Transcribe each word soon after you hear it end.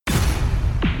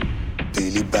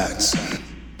really bad, son.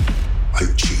 I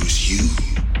choose you.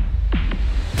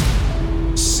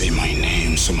 Say my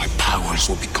name so my powers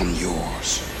will become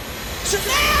yours.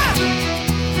 Shazam!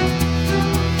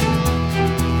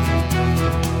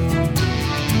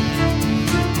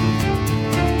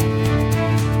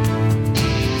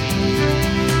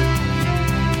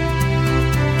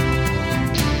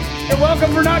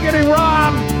 Welcome for not getting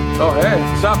robbed. Oh, hey,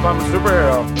 what's up? I'm a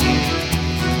superhero.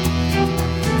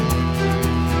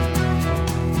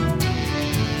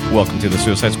 Welcome to the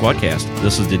Suicide Squadcast.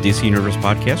 This is the DC Universe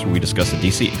podcast where we discuss the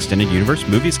DC Extended Universe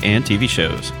movies and TV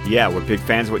shows. Yeah, we're big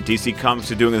fans of what DC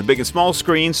Comics are doing on the big and small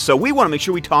screens, so we want to make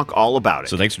sure we talk all about it.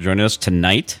 So thanks for joining us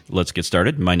tonight. Let's get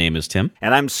started. My name is Tim.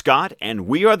 And I'm Scott, and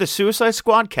we are the Suicide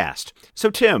Squadcast. So,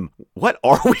 Tim, what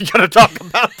are we going to talk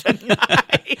about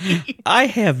tonight? I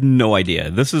have no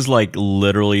idea. This is like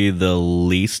literally the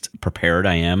least prepared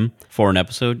I am for an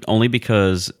episode, only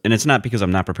because, and it's not because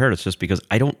I'm not prepared, it's just because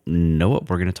I don't know what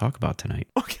we're going to talk about tonight.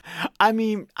 Okay. I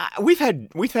mean, we've had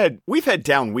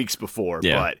down weeks before,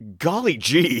 Yeah. but golly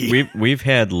gee. We've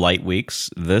had light weeks.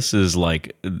 This is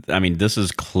like, I mean, this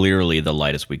is clearly the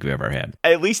lightest week we've ever had.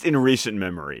 At least in recent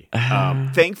memory.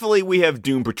 Thankfully, we have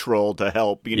Doom Patrol to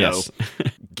help, Yes.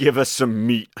 give us some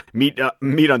meat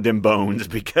on them bones,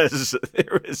 because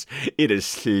it is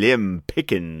slim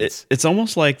pickings. It's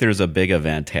almost like there's a big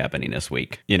event happening this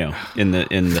week, in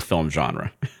the film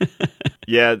genre.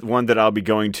 Yeah, one that I'll be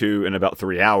going to in about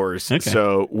 3 hours. Okay.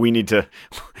 So we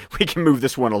can move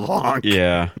this one along.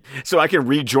 Yeah. So I can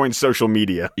rejoin social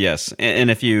media. Yes. And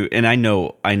I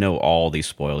know all these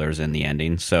spoilers in the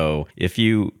ending. So if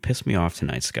you piss me off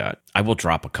tonight, Scott, I will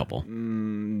drop a couple.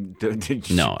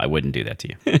 No, I wouldn't do that to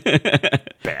you.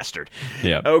 Bastard.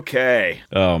 Yeah. Okay.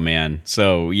 Oh, man.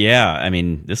 So, yeah, I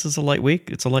mean, this is a light week.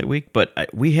 It's a light week, but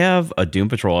we have a Doom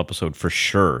Patrol episode for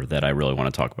sure that I really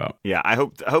want to talk about. Yeah,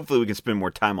 hopefully we can spend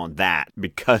more time on that,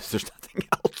 because there's nothing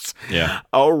else. Yeah.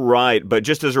 All right, but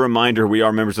just as a reminder, we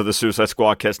are members of the Suicide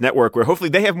Squadcast Network, where hopefully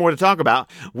they have more to talk about,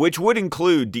 which would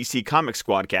include DC Comics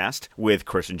Squadcast with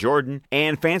Chris and Jordan,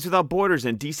 and Fans Without Borders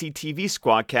and DC TV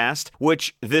Squadcast,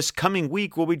 which this coming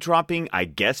week will be dropping, I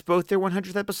guess, both their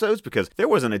 100th episodes, because there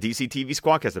wasn't a DC TV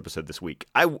Squadcast episode this week.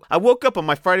 I woke up on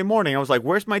my Friday morning, I was like,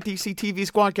 where's my DC TV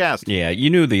Squadcast? Yeah, you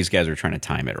knew these guys were trying to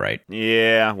time it, right?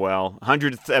 Yeah, well,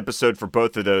 100th episode for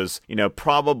both of those,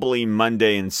 probably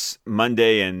Monday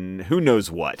and who knows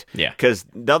what. Yeah. Because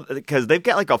they've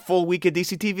got like a full week of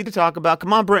DC TV to talk about.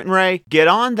 Come on, Brent and Ray, get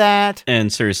on that.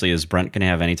 And seriously, is Brent going to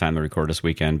have any time to record this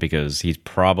weekend? Because he's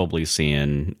probably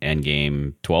seeing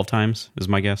Endgame 12 times, is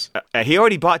my guess. He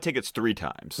already bought tickets 3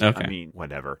 times. Okay. I mean,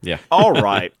 whatever. Yeah. All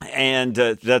right. And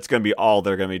that's going to be all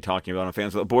they're going to be talking about on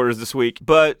Fans Without Borders this week.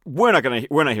 But we're not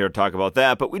here to talk about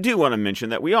that. But we do want to mention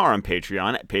that we are on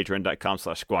Patreon at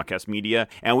patreon.com/squadcastmedia.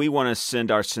 And we want to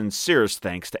send our sincerest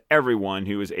thanks to everyone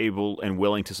who is able and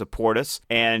willing to support us.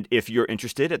 And if you're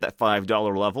interested at that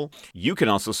 $5 level, you can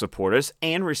also support us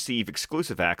and receive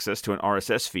exclusive access to an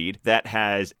RSS feed that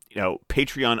has,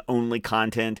 Patreon-only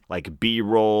content like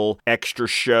B-roll, extra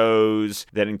shows,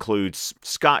 that includes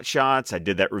Scott Shots. I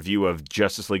did that review of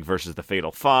Justice League versus the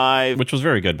Fatal Five. Which was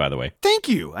very good, by the way. Thank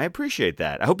you. I appreciate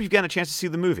that. I hope you've gotten a chance to see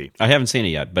the movie. I haven't seen it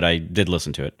yet, but I did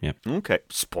listen to it. Yeah. Okay.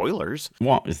 Spoilers.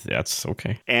 Well, that's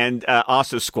okay. And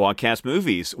also Squadcast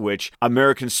Movies, which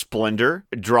American Splendor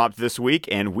dropped this week,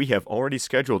 and we have already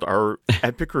scheduled our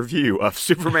epic review of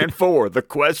Superman 4, The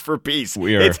Quest for Peace.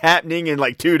 It's happening in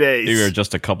like 2 days. We are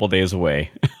just a couple days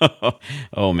away.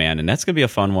 Oh, man. And that's going to be a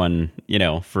fun one,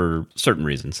 for certain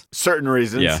reasons. Certain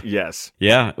reasons, yeah. Yes.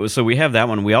 Yeah, so we have that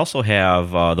one. We also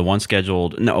have the one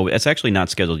scheduled. No, it's actually not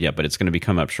scheduled yet, but it's going to be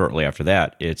coming up shortly after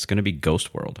that. It's going to be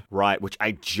Ghost World. Right, which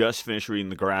I just finished reading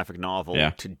the graphic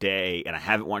novel today, and I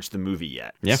haven't watched the movie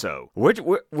yet. Yeah. So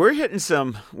we're hitting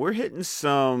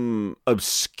some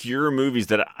obscure movies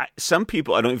that some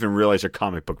people I don't even realize are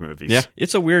comic book movies. Yeah,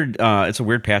 it's a weird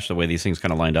patch the way these things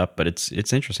kind of lined up, but it's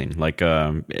interesting. Like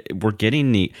we're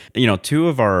getting the 2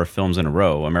 of our films in a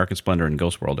row, American Splendor and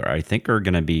Ghost World, I think are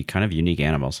going to be kind of unique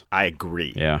animals. I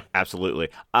agree. Yeah, absolutely.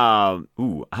 I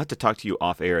have to talk to you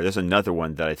off air. There's another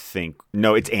one that I think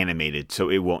it's animated, so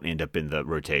it won't end up in the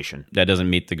rotation. That doesn't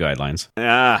meet the guidelines.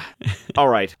 All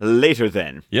right, later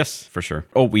then. Yes, for sure.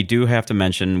 Oh, we do have to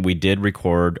mention we did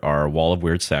record our Wall of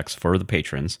Weird Sex for the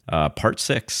patrons. Part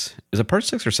 6. Is it part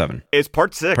 6 or 7? It's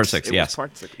part 6. Part 6, yes.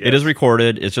 Part 6, yes. It is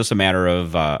recorded. It's just a matter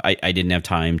of I didn't have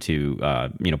time to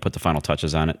put the final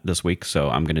touches on it this week, so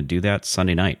I'm going to do that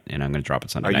Sunday night, and I'm going to drop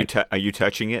it Sunday night. Are you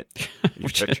touching it?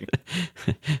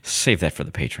 Save that for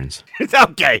the patrons. It's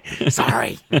okay.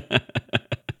 Sorry.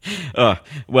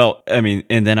 Well, I mean,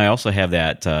 and then I also have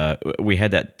that, we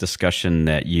had that discussion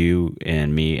that you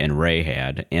and me and Ray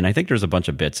had, and I think there's a bunch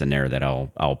of bits in there that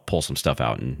I'll pull some stuff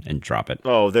out and drop it.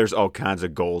 Oh, there's all kinds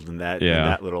of gold in that, Yeah. in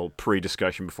that little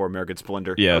pre-discussion before American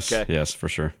Splendor. Yes, Okay. yes, for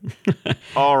sure.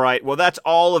 All right. Well, that's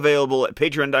all available at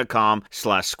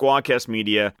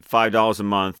patreon.com/SquadcastMedia. $5 a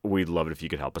month. We'd love it if you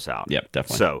could help us out. Yep,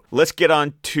 definitely. So let's get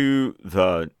on to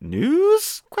the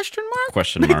news? Question mark?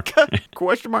 Question mark.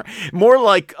 Question mark? More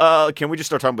like, can we just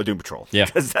start talking about Doom Patrol? Yeah.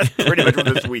 Because that's pretty much what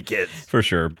this week is. For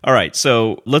sure. All right,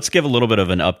 so let's give a little bit of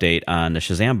an update on the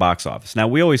Shazam box office. Now,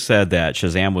 we always said that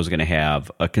Shazam was going to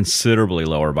have a considerably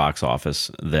lower box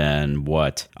office than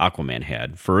what Aquaman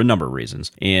had for a number of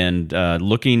reasons. And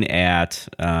looking at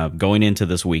going into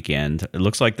this weekend, it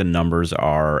looks like the numbers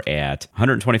are at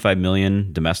 125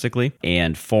 million domestically,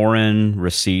 and foreign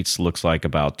receipts looks like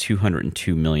about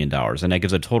 $202 million. And that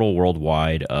gives a total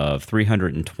worldwide of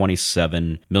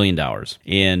 $327 million.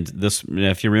 And this,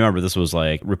 if you remember, this was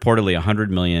like reportedly $100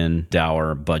 million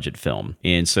budget film.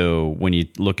 And so when you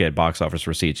look at box office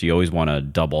receipts, you always want to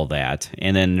double that.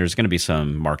 And then there's going to be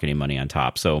some marketing money on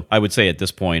top. So I would say at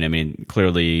this point, I mean,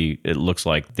 clearly it looks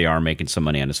like they are making some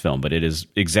money on this film, but it is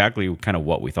exactly kind of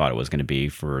what we thought it was going to be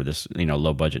for this,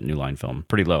 low budget New Line film.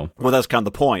 Pretty low. Well, that's kind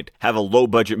of the point. Have a low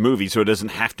budget movie so it doesn't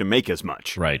have to make as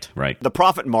much. Right. The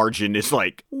profit margin is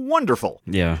like wonderful.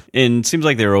 Yeah. And it seems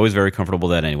like they were always very comfortable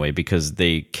with that anyway, because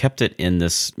they kept it in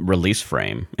this release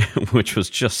frame, which was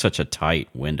just such a tight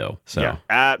window. So Yeah,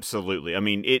 absolutely. I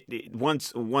mean, it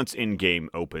once in-game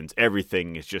opens,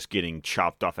 everything is just getting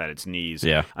chopped off at its knees.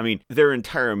 Yeah. I mean, there are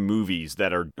entire movies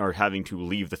that are having to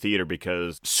leave the theater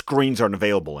because screens aren't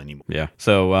available anymore. Yeah.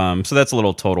 So that's a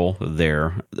little total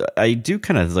there. I do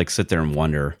kind of like sit there and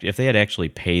wonder if they had actually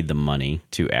paid the money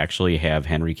to actually have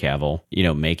Henry Cavill,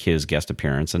 make his guest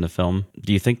appearance in the film.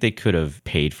 Do you think they could have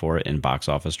paid for it in box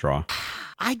office draw?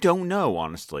 I don't know,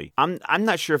 honestly. I'm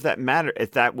not sure if that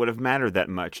would have mattered that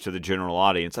much to the general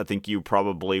audience. I think you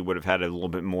probably would have had a little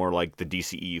bit more like the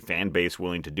DCEU fan base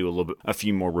willing to do a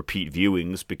few more repeat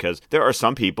viewings, because there are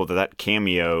some people that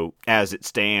cameo, as it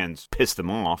stands, pissed them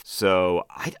off. So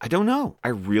I don't know. I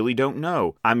really don't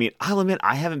know. I mean, I'll admit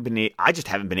I just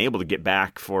haven't been able to get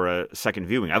back for a second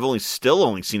viewing. I've still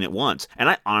only seen it once, and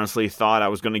I honestly thought I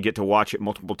was going to get to watch it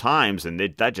multiple times, and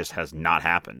that just has not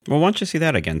happened. Well, why don't you see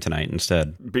that again tonight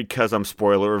instead? Because I'm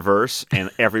spoiler averse and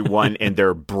everyone and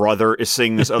their brother is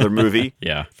seeing this other movie.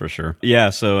 Yeah, for sure. Yeah,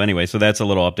 so anyway, so that's a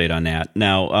little update on that.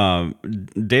 Now,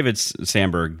 David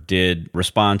Sandberg did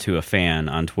respond to a fan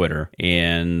on Twitter,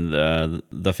 and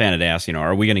the fan had asked,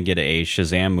 are we going to get a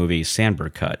Shazam movie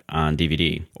Sandberg cut on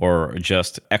DVD or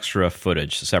just extra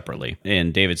footage separately?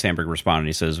 And David Sandberg responded,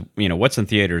 he says, what's in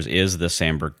theaters is the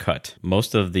Sandberg cut.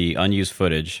 Most of the unused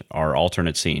footage are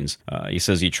alternate scenes. He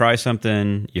says you try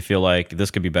something, you feel like this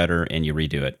could be better, and you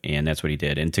redo it. And that's what he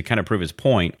did. And to kind of prove his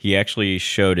point, he actually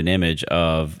showed an image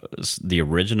of the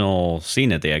original scene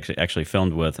that they actually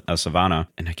filmed with Savannah.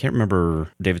 And I can't remember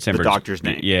David Sandberg's... The doctor's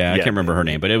name. Yeah, I can't remember her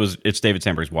name, but it's David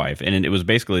Sandberg's wife. And it was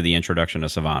basically the introduction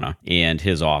of Savannah and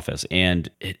his office. And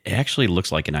it actually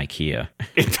looks like an IKEA.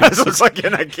 It does look like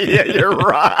an IKEA. You're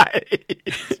right.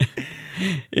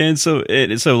 And so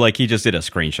like he just did a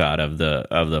screenshot of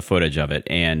the footage of it,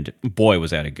 and boy,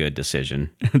 was that a good decision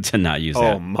to not use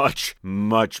that. Oh, much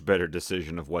better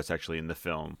decision of what's actually in the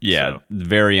film. Yeah, so.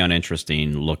 Very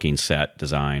uninteresting looking set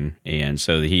design, and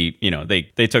so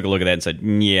they took a look at that and said,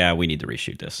 yeah, we need to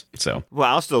reshoot this. So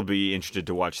well, I'll still be interested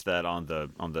to watch that on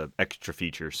the extra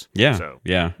features. Yeah, so.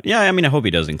 yeah. I mean, I hope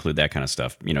he does include that kind of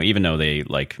stuff. Even though they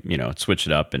switch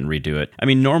it up and redo it. I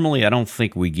mean, normally I don't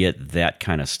think we get that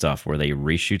kind of stuff where they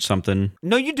reshoot something.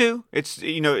 No, you do.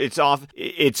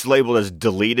 It's labeled as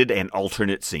deleted and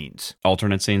alternate scenes.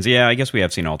 Alternate scenes. Yeah, I guess we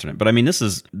have seen alternate. But I mean, this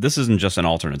isn't just an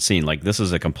alternate scene. Like, this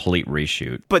is a complete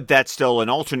reshoot. But that's still an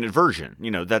alternate version.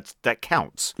 That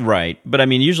counts. Right. But I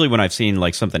mean, usually when I've seen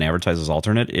like something advertised as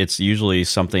alternate, it's usually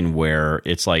something where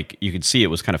it's like you could see it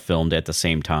was kind of filmed at the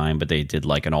same time, but they did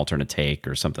like an alternate take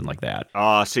or something like that.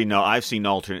 No, I've seen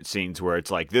alternate scenes where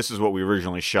it's like, this is what we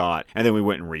originally shot, and then we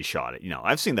went and reshot it.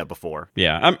 I've seen that before.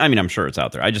 Yeah, I'm sure it's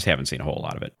out there. I just haven't seen a whole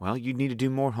lot of it. Well, you need to do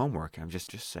more homework. I'm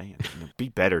just saying. Be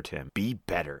better, Tim. Be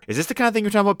better. Is this the kind of thing you're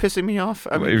talking about pissing me off?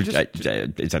 I mean,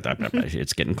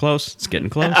 it's getting close. It's getting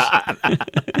close.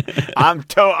 I'm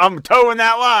towing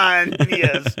that line.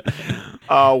 Yes.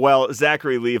 Well,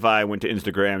 Zachary Levi went to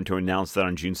Instagram to announce that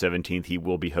on June 17th, he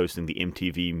will be hosting the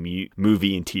MTV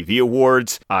Movie and TV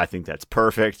Awards. I think that's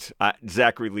perfect.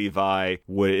 Zachary Levi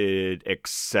would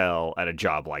excel at a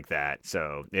job like that.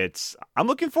 So I'm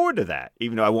looking forward to that,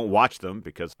 even though I won't watch them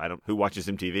because who watches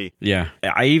MTV? Yeah.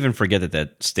 I even forget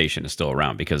that station is still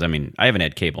around because, I mean, I haven't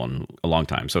had cable in a long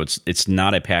time. So it's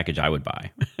not a package I would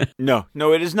buy. No,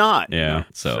 it is not. Yeah. No.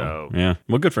 So, yeah.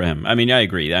 Well, good for him. I mean, I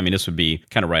agree. I mean, this would be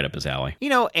kind of right up his alley.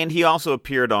 And he also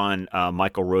appeared on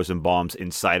Michael Rosenbaum's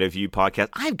Inside of You podcast.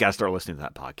 I've got to start listening to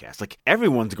that podcast. Like,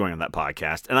 everyone's going on that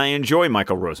podcast, and I enjoy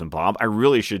Michael Rosenbaum. I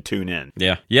really should tune in.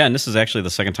 Yeah. Yeah, and this is actually the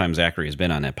second time Zachary has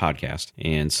been on that podcast.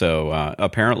 And so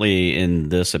apparently in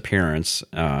this appearance,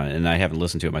 and I haven't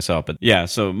listened to it myself, but yeah,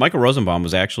 so Michael Rosenbaum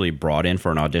was actually brought in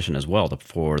for an audition as well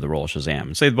for the role of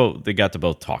Shazam. So they got to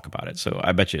both talk about it. So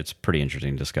I bet you it's a pretty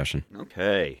interesting discussion.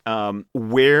 Okay.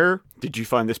 Where did you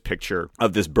find this picture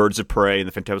of this Birds of Prey and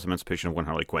the Fantastic Emancipation of One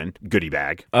Harley Quinn goody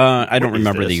bag? I don't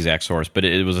remember the exact source, but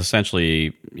it was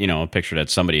essentially, a picture that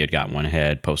somebody had gotten one,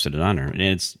 had posted it on there. And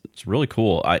it's really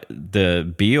cool.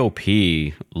 The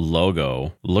BOP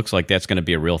logo looks like that's going to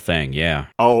be a real thing. Yeah.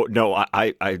 Oh, no,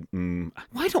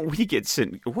 why don't we get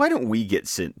sent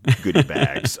goodie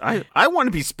bags? I want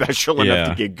to be special enough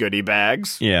to get goodie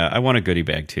bags. Yeah, I want a goodie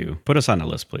bag too. Put us on the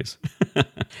list, please.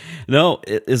 No,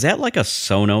 is that like a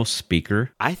Sonos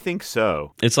speaker? I think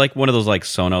so. It's like one of those like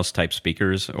Sonos type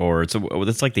speakers, or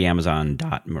it's like the Amazon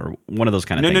Dot or one of those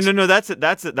kind of things. No. That's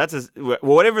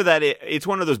whatever that is. It's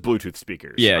one of those Bluetooth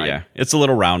speakers. Yeah, right? yeah. It's a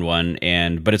little round one,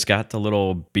 but it's got the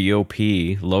little BOP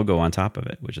logo on top of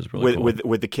it, which is really cool.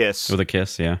 With the kiss. With a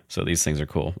kiss, yeah. So these things are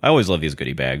cool. I always love these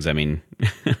goodie bags. I mean,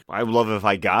 I would love it if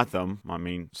I got them. I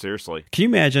mean, seriously. Can you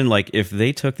imagine like if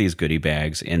they took these goodie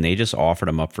bags and they just offered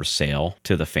them up for sale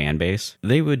to the fan base?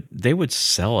 They would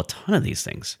sell a ton of these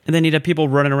things, and then you'd have people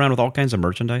running around with all kinds of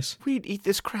merchandise. We'd eat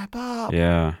this crap up.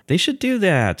 Yeah, they should do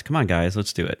that. Come on, guys,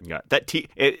 let's do it. Yeah,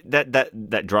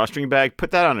 that drawstring bag.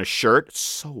 Put that on a shirt.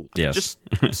 Sold. Yes,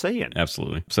 just saying.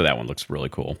 Absolutely. So that one looks really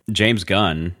cool. James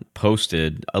Gunn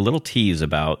posted a little tease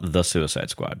about the Suicide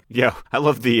Squad. Yeah, I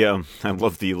love the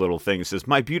little thing. It says,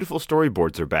 "My beautiful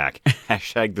storyboards are back."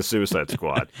 Hashtag the Suicide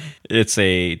Squad. It's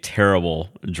a terrible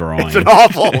drawing. It's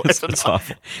awful. It's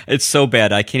awful. It's so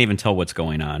bad I can't even tell what's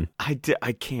going on.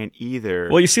 I can't either.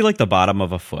 Well, you see like the bottom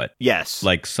of a foot. Yes.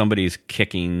 Like somebody's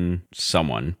kicking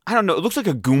someone. I don't know. It looks like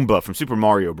a Goomba from Super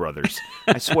Mario Brothers.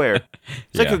 I swear.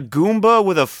 It's like a Goomba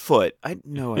with a foot. I had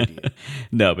no idea.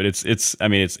 No, but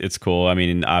it's cool. I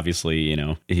mean, obviously,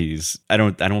 I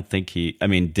don't think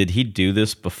did he do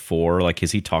this before? Like,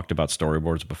 has he talked about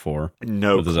storyboards before?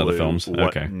 No with his clue. other films?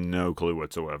 Okay. No clue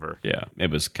whatsoever. Yeah,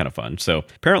 it was kind of fun. So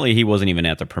apparently he wasn't even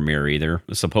at the premiere either.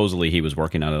 Supposedly he was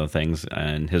working on other things,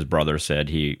 and his brother said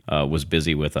he was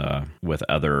busy with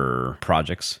other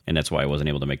projects, and that's why he wasn't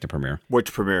able to make the premiere.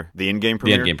 Which premiere? The in-game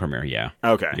premiere? The in-game premiere, yeah.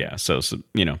 Okay. Yeah, so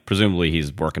presumably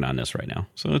he's working on this right now.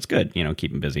 So it's good,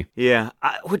 keep him busy. Yeah,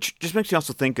 which just makes me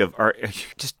also think of,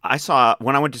 I saw,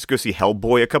 when I went to go see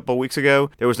Hellboy a couple of weeks ago,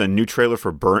 there was a new trailer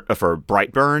for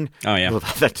Brightburn. Oh, yeah.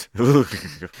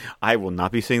 I will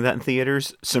not be seeing that in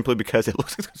theaters simply because it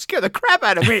looks like it's going to scare the crap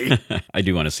out of me. I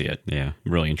do want to see it. Yeah,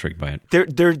 I'm really intrigued by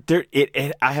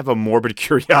it. I have a morbid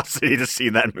curiosity to see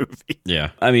that movie.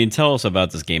 Yeah. I mean, tell us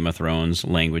about this Game of Thrones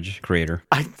language creator.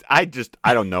 I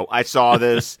don't know. I saw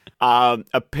this.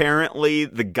 Apparently,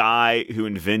 the guy who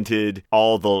invented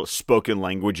all the spoken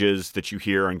languages that you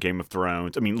hear on Game of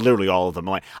Thrones, I mean, literally all of them.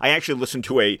 I actually listened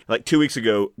to 2 weeks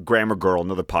ago, Grammar Girl,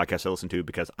 another podcast I listened to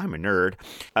because I'm a nerd,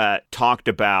 talked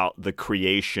about the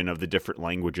creation of the different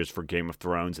languages for Game of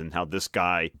Thrones and how this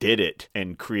guy did it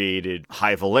and created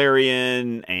High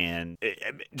Valyrian and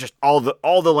just all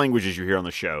the languages you hear on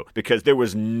the show, because there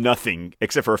was nothing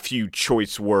except for a few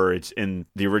choice words in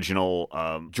the original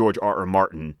George R.R.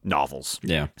 Martin novels.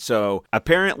 Yeah. So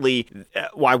apparently,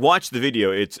 I watched the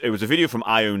video. It was a video from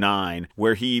IO9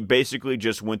 where he basically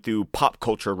just went through pop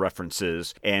culture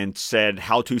references and said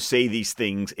how to say these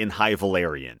things in High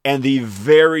Valyrian. And the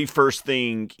very first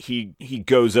thing he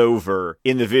goes over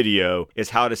in the video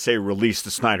is how to say "release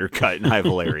the Snyder Cut" in High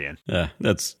Valyrian.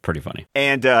 That's pretty funny.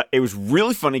 And it was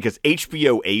really funny because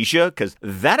HBO Asia, because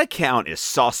that account is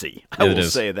saucy. I will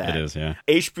say that. It is, yeah.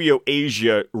 HBO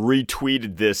Asia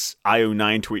retweeted this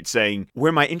IO9 tweet saying,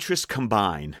 "Where my interests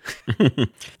combine."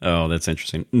 Oh, that's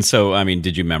interesting. And so, I mean,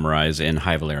 did you memorize in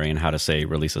High Valerian how to say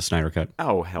release a Snyder Cut?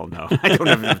 Oh, hell no. I don't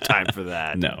have enough time for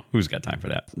that. No, who's got time for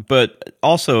that? But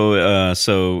also,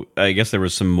 so I guess there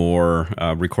was some more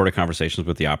recorded conversations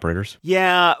with the operators.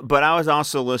 Yeah, but I was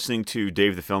also listening to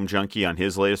Dave the Film Junkie on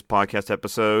his latest podcast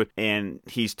episode, and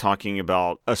he's talking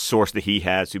about a source that he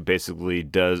has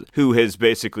who has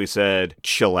basically said,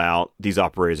 chill out, these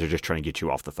operators are just trying to get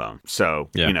you off the phone. So,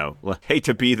 you know, hate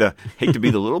to be the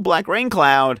little black rain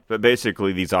cloud, but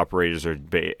basically these operators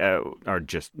are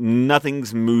just,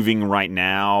 nothing's moving right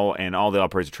now, and all the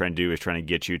operators are trying to do is trying to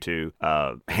get you to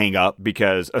hang up,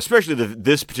 because especially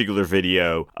this particular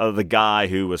video, the guy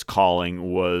who was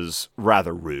calling was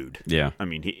rather rude. Yeah. I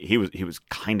mean, he was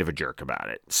kind of a jerk about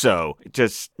it. So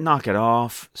just knock it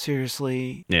off,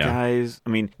 seriously, guys. I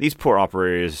mean, these poor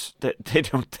operators, they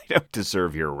don't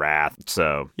deserve your wrath.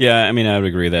 So yeah, I mean, I would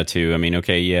agree with that too. I mean,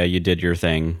 okay, yeah, you did your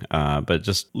thing, but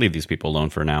just leave these people alone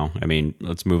for now. I mean,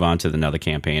 let's move on to another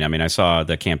campaign. I mean, I saw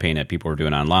the campaign that people were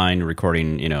doing online,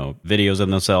 recording, videos of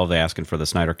themselves asking for the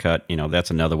Snyder Cut.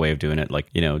 That's another way of doing it. Like,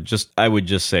 I would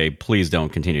just say, please don't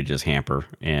continue to just hamper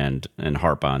and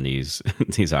harp on these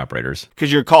these operators,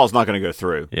 because your call's not going to go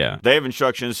through. Yeah, they have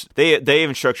instructions. They have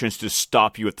instructions to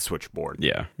stop you at the switchboard.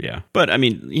 Yeah. But I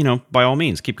mean, by all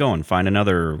means, keep going. Find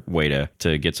another way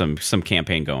to get some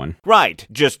campaign going. Right.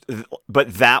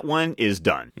 But that one is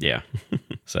done. Yeah.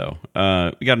 So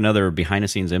we got another behind the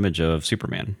scenes image of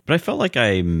Superman, but I felt like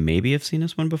I maybe have seen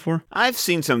this one before. I've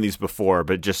seen some of these before,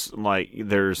 but just like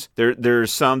there's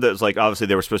some that's like, obviously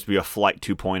there was supposed to be a Flight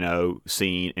 2.0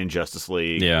 scene in Justice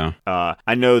League. Yeah.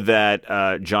 I know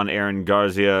that John Aaron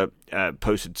Garcia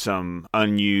posted some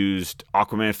unused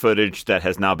Aquaman footage that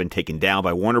has now been taken down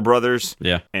by Warner Brothers.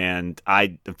 Yeah. And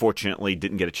I unfortunately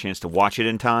didn't get a chance to watch it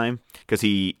in time, because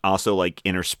he also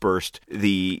interspersed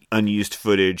the unused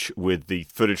footage with the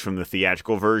footage from the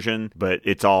theatrical version, but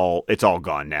it's all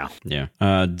gone now. Yeah.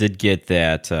 Did get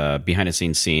that behind the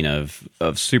scenes scene of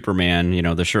Superman,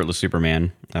 the shirtless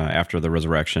Superman after the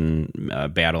resurrection,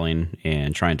 battling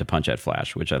and trying to punch at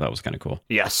Flash, which I thought was kind of cool.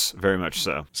 Yes, very much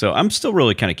so. So I'm still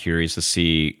really kind of curious to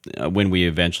see when we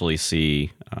eventually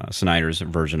see Snyder's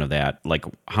version of that, like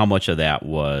how much of that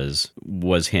was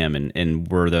him, and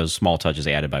were those small touches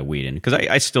added by Whedon? Because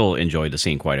I still enjoyed the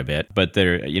scene quite a bit, but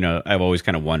there, I've always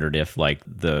kind of wondered if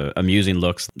the amusing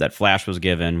looks that Flash was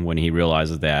given when he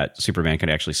realizes that Superman could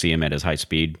actually see him at his high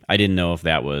speed, I didn't know if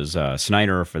that was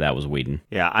Snyder or if that was Whedon.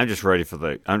 Yeah, I'm just ready for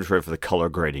the color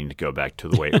grading to go back to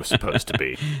the way it was supposed to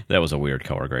be. That was a weird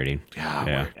color grading.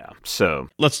 Yeah. So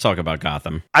let's talk about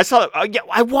Gotham.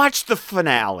 I watched the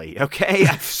finale, okay?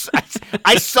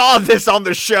 I saw this on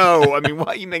the show. I mean, why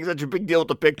are you making such a big deal with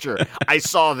the picture? I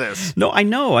saw this. No, I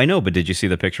know, but did you see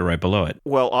the picture right below it?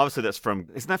 Well, obviously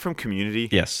isn't that from Community?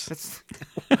 Yes.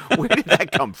 Where did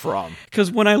that come from?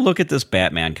 Because when I look at this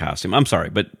Batman costume, I'm sorry,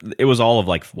 but it was all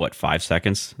of 5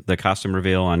 seconds, the costume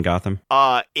reveal on Gotham?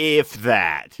 If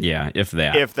that. Yeah, if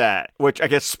that. If that. Which I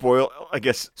guess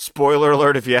spoiler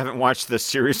alert if you haven't watched the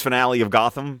series finale of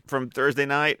Gotham from Thursday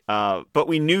night. But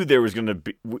we knew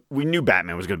we knew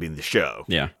Batman was going to be in the show.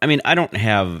 Yeah. I mean, I don't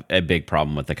have a big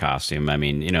problem with the costume. I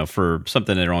mean, for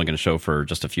something they're only going to show for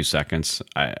just a few seconds,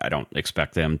 I don't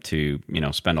expect them to,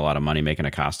 spend a lot of money making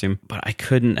a costume. But I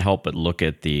couldn't help but look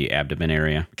at the abdomen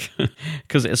area.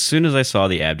 Because as soon as I saw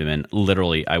the abdomen,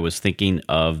 literally, I was thinking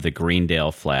of the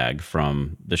Greendale flag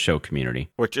from the show Community.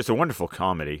 Which is a wonderful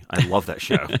comedy. I love that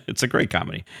show. It's a great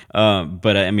comedy.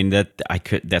 But I mean,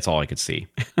 that's all I could see.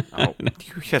 Oh,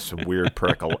 you have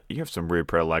some weird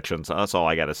predilections. That's all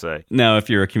I got to say. No, if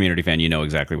you're a Community fan, you know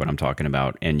exactly what I'm talking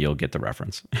about, and you'll get the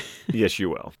reference. Yes, you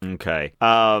will. Okay.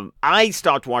 I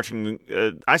stopped watching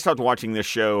this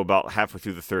show about halfway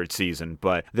through the third season,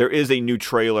 but there is a new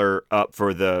trailer up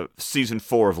for the season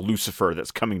 4 of Lucifer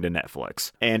that's coming to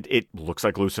Netflix, and it looks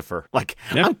like Lucifer.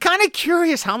 I'm kind of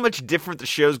curious how much different the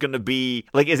show's going to be.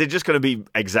 Is it just going to be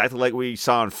exactly like we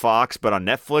saw on Fox, but on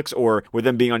Netflix, or with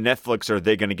them being on Netflix, are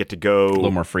they going to get to go a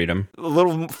little more freedom, a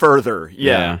little further?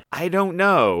 Yeah. I don't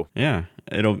know. Yeah.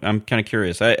 I'm kind of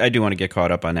curious. I do want to get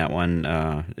caught up on that one.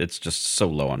 It's just so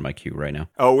low on my queue right now.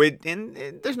 Oh, and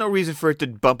there's no reason for it to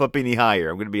bump up any higher.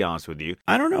 I'm going to be honest with you.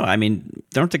 I don't know. I mean,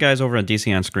 aren't the guys over on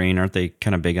DC On Screen, aren't they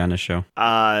kind of big on this show?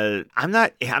 I'm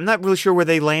not really sure where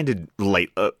they landed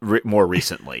more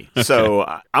recently. Okay.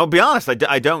 So I'll be honest.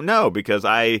 I don't know, because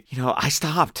I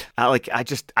stopped.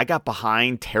 I got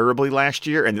behind terribly last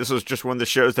year, and this was just one of the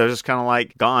shows that was just kind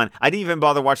of gone. I didn't even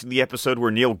bother watching the episode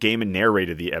where Neil Gaiman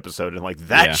narrated the episode, and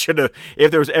That Yeah. should have,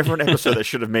 if there was ever an episode that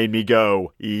should have made me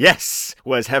go, yes,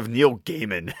 was have Neil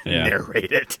Gaiman Yeah.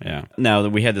 narrate it, Yeah. Now,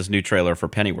 we had this new trailer for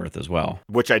Pennyworth as well,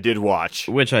 which I did watch.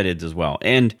 which I did as well.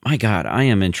 And my God, I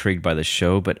am intrigued by the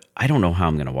show, but I don't know how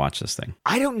I'm going to watch this thing.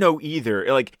 I don't know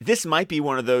either. Like, this might be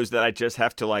one of those that I just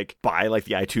have to, like, buy, like,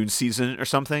 the iTunes season or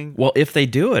something. Well, if they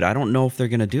do it, I don't know if they're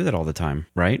going to do that all the time,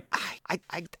 right?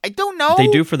 I don't know. They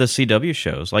do for the CW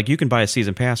shows. Like, you can buy a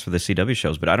season pass for the CW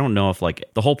shows, but I don't know if, like,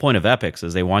 the whole point of Epix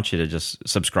is they want you to just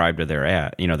subscribe to their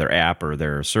app, their app or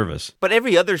their service. But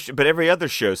every other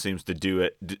show seems to do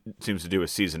it. Seems to do a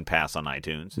season pass on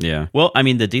iTunes. Yeah. Well, I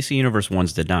mean, the DC Universe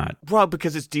ones did not. Well,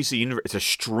 because it's DC Universe. It's a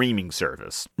streaming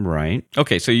service. Right.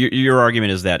 Okay, so your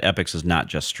argument is that Epix is not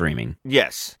just streaming.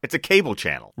 Yes, it's a cable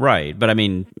channel. Right, but I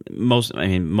mean, most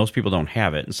people don't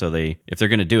have it, and so if they're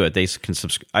going to do it, they can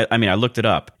subscribe. I mean, I looked it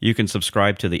up. You can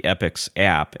subscribe to the Epix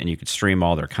app, and you could stream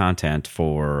all their content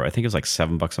for I think it was like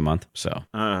 $7 a month. So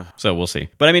we'll see.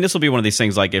 But I mean, this will be one of these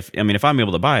things. Like if I'm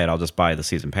able to buy it, I'll just buy the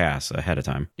season pass ahead of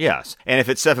time. Yes, and if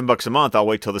it's $7 a month, I'll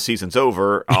wait till the season's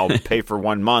over. I'll pay for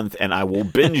 1 month, and I will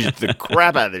binge the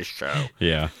crap out of this show.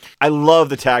 Yeah. I love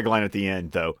the tagline at the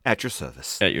end, though. At your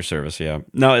service. At your service, yeah.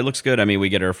 No, it looks good. I mean, we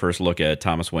get our first look at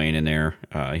Thomas Wayne in there.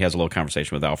 He has a little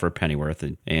conversation with Alfred Pennyworth,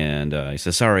 and he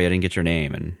says, "Sorry, I didn't get your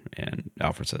name." And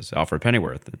Alfred says, "Alfred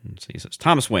Pennyworth." And he says,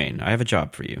 "Thomas Wayne, I have a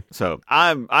job for you." So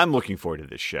I'm looking forward to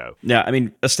this show. Yeah, I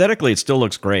mean, aesthetically, it still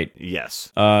looks great.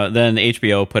 Yes. Then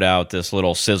HBO put out this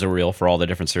little sizzle reel for all the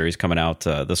different series coming out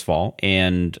this fall,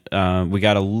 and we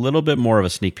got a little bit more of a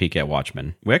sneak peek at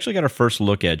Watchmen. We actually got our first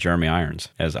look at Jeremy Irons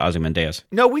as Ozymandias.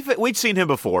 No, we'd seen him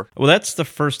before. Well, that's the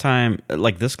first time,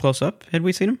 like this close up, had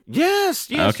we seen him? Yes.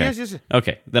 Okay. Yes.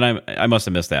 Okay, then I must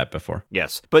have missed that before.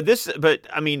 Yes, but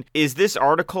I mean, is this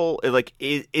article like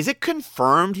is it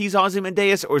confirmed he's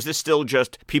Ozymandias, or is this still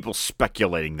just people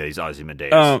speculating that he's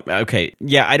Ozymandias? Okay,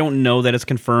 yeah, I don't know that it's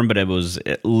confirmed, but it was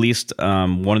at least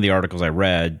one of the articles I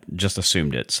read just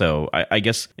assumed it. So I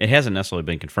guess it hasn't necessarily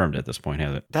been confirmed at this point,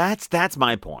 has it? That's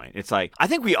my point. It's like I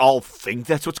think we all think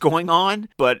that's what's going on,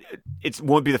 but it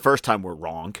won't be the first time we're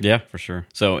wrong. Yeah, for sure.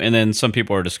 So, and then some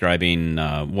people are describing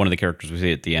one of the characters we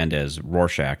see at the end as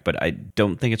Rorschach, but I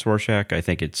don't think it's Rorschach. I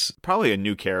think it's probably a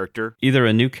new character. Either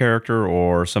a new character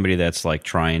or somebody that's like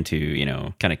trying to,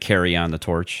 kind of carry on the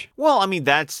torch. Well, I mean,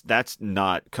 that's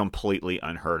not completely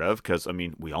unheard of because, I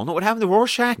mean, we all know what happened to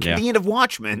Rorschach at the end of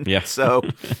Watchmen. Yeah. So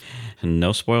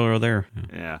no spoiler there.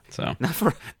 Yeah. So not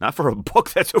for a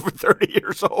book that's over 30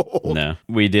 years old. No.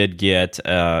 We did get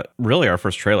really our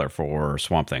first trailer for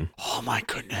Swamp Thing. Oh my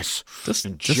goodness.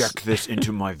 Inject this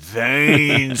into my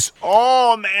veins.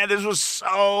 Oh man, this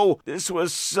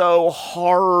was so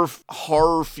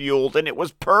horror fueled, and it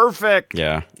was perfect.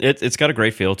 Yeah. It's got a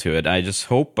great feel to it. I just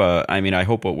hope I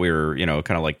hope what we were,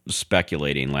 kind of like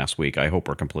speculating last week, I hope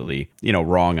we're completely,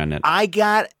 wrong on it. I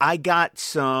got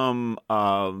some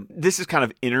this is kind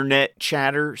of internet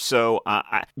chatter, so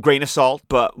grain of salt,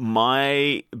 but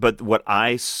what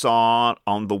I saw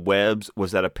on the webs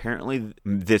was that apparently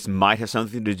this might have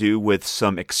something to do with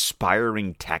some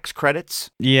expiring tax credits.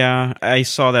 Yeah, I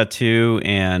saw that too,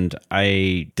 and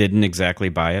I didn't exactly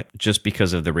buy it just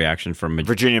because of the reaction from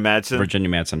Virginia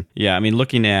Madsen. Yeah, I mean,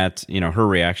 looking at, her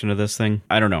reaction to this thing,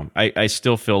 I don't know. I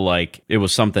still feel like it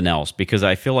was something else because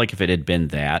I feel like if it had been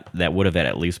that would have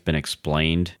at least been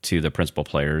explained to the principal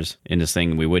players in this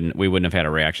thing. We wouldn't have had a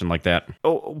reaction like that.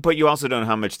 Oh, but you also don't know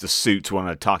how much the suits want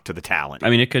to talk to the talent. I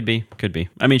mean, it could be.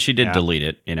 I mean, she did delete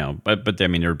it, but I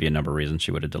mean, there would be a number of reasons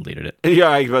she would have deleted it. Yeah,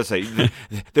 I was about to say,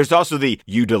 there's also the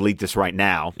you delete this right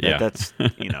now. Yeah. That's,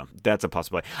 that's a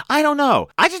possibility. I don't know.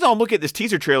 I just don't look at this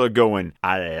teaser trailer going,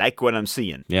 I like what I'm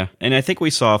seeing. Yeah, and I think we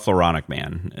saw Floronic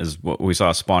Man is what we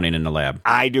saw spawning in the lab.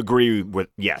 I'd agree with,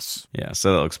 yes. Yeah,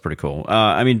 so that looks pretty cool.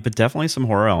 I mean, but definitely some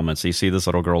horror elements. You see this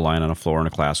little girl lying on a floor in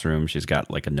a classroom. She's got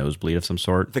like a nosebleed of some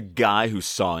sort. The guy who's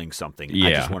sawing something. Yeah.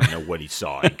 I just want to know what he's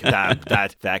sawing.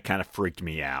 That kind of freaked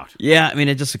me out. Yeah, I mean,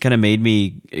 it just kind of made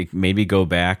me go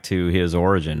back to his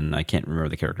origin. I can't remember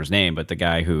the character's name, but the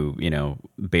guy who,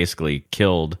 basically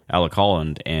killed Alec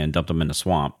Holland and dumped him in the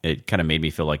swamp. It kind of made me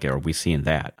feel like, are we seeing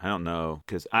that? I don't know,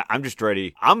 because I'm just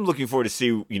ready. I'm looking forward to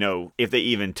see, if they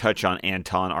even touch on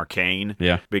Anton Arcane.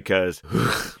 Yeah. Because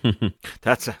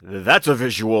that's a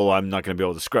visual I'm not going to be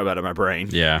able to scrub out of my brain.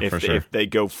 Yeah. Yeah, for sure. If they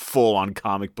go full on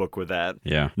comic book with that.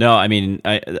 Yeah. No, I mean,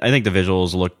 I think the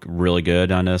visuals look really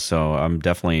good on this, so I'm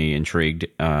definitely intrigued,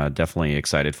 definitely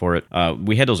excited for it.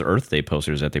 We had those Earth Day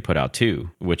posters that they put out too,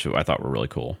 which I thought were really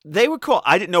cool. They were cool.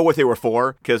 I didn't know what they were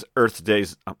for because Earth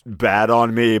Day's bad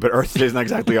on me, but Earth Day's not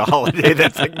exactly a holiday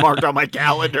that's like marked on my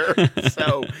calendar.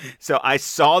 So I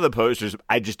saw the posters.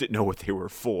 I just didn't know what they were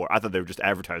for. I thought they were just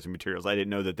advertising materials. I didn't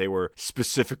know that they were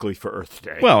specifically for Earth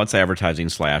Day. Well, it's advertising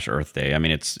 / Earth Day. I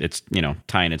mean, it's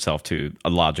tying itself to a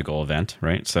logical event,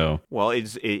 right? So, well,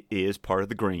 it is part of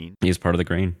the green. He's part of the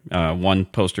green. One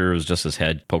poster was just his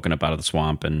head poking up out of the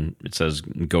swamp, and it says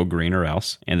 "Go green or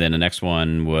else." And then the next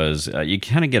one was you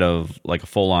kind of get a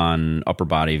full-on upper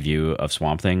body view of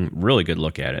Swamp Thing. Really good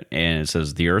look at it, and it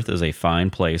says the Earth is a fine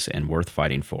place and worth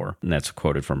fighting for. And that's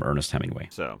quoted from Ernest Hemingway.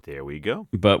 So there we go.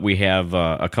 But we have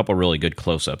a couple really good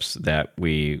close-ups that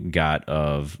we got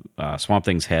of Swamp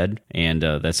Thing's head and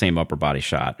that same upper body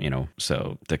shot.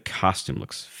 So the costume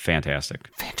looks fantastic.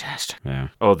 Fantastic. Yeah.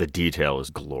 Oh, the detail is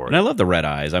glorious. And I love the red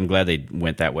eyes. I'm glad they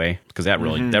went that way because that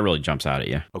really jumps out at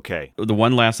you. Okay. The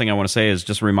one last thing I want to say is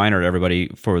just a reminder to everybody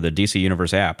for the DC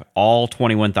Universe app. All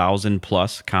 21,000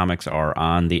 plus comics are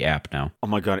on the app now. Oh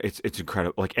my God, it's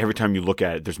incredible. Like every time you look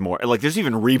at it, there's more. Like there's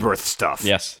even Rebirth stuff.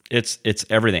 Yes, it's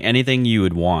everything. Anything you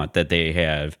would want that they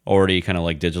have already kind of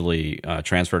like digitally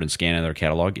transferred and scanned in their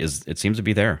catalog it seems to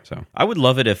be there. So I would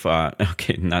love it if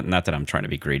okay, not that I'm trying to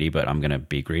be greedy, but I'm gonna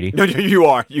be greedy. No, you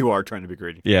are trying to be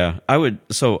greedy. Yeah, I would.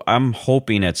 So I'm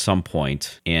hoping at some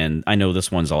point, and I know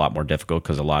this one's a lot more difficult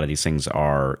because a lot of these things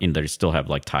are they still have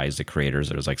like ties to creators.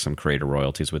 There's like some creator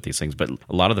royalties with these things, but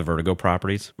a lot of the Vertigo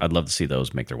properties, I'd love to see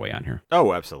those make their way on here.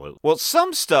 Oh, absolutely. Well,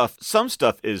 some stuff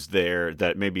is there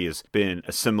that maybe has been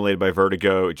assimilated by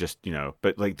Vertigo, just,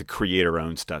 but like the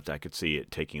creator-owned stuff, I could see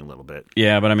it taking a little bit.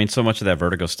 Yeah, but I mean, so much of that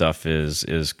Vertigo stuff is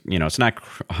it's not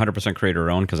 100%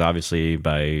 creator-owned because obviously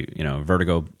by,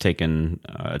 Vertigo taking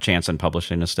a chance on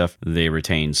publishing this stuff, they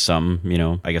retain some,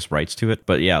 I guess, rights to it.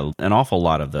 But yeah, an awful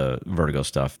lot of the Vertigo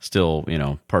stuff still,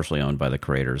 partially owned by the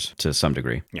creators to some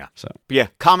degree. Yeah. So. But yeah,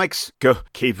 comics,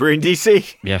 keep reading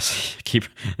DC. Yes,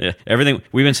 everything.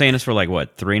 We've been saying this for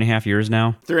 3.5 years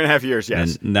now? 3.5 years,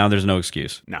 yes. And now there's no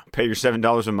excuse. No, pay your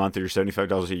 $7 a month or your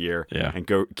 $75 a year and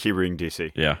keep reading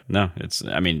DC. Yeah, no, it's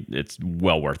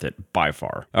well worth it by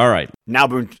far. All right. Now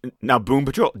Doom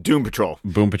Patrol.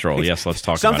 Boom Patrol, yes, let's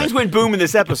talk about it. Some things went boom in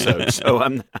this episode, so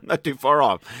I'm not too far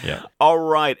off. Yeah. All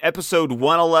right, episode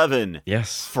 111.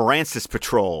 Yes. Francis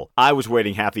Patrol. I was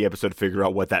waiting half the episode to figure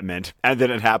out what that meant, and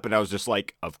then it happened. I was just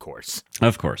like, of course.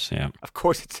 Of course, yeah. Of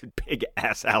course it's a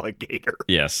big-ass alligator.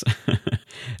 Yes.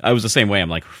 I was the same way. I'm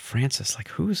like, Francis,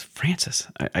 who's Francis?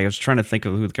 I was trying to think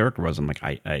of who the character was. I'm like,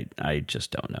 I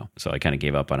just don't know. So I kind of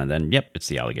gave up on it. Then, yep, it's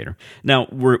the alligator. Now,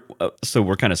 we're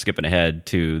kind of skipping ahead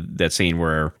to that scene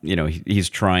where, he's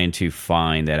trying to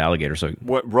find that alligator. So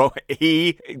what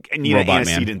he need an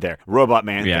antecedent there. Robot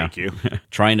Man, yeah. Thank you.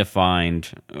 Trying to find,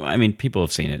 I mean, people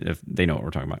have seen it if they know what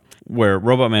we're talking about. Where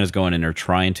Robot Man is going in there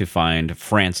trying to find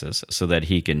Francis so that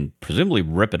he can presumably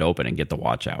rip it open and get the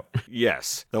watch out.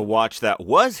 Yes, the watch that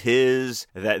was his,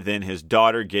 that then his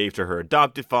daughter gave to her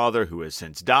adopted father, who has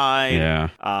since died. Yeah.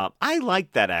 I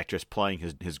liked that actress playing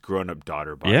his grown-up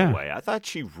daughter, by the way. I thought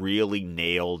she really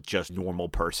nailed just normal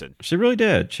person. She really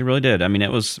did. I mean,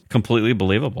 it was completely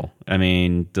believable. I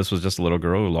mean, this was just a little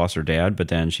girl who lost her dad, but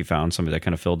then she found somebody that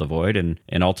kind of filled the void, and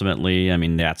ultimately, I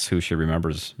mean, that's who she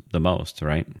remembers the most,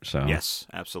 right? So yes,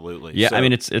 absolutely. Yeah, so, I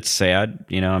mean, it's sad,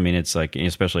 I mean, it's like,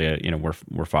 especially,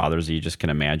 we're fathers, you just can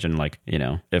imagine,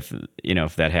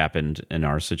 if that happened in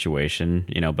our situation,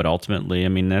 but ultimately, I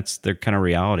mean, that's their kind of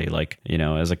reality. Like,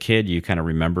 as a kid, you kind of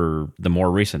remember the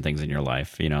more recent things in your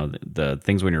life, the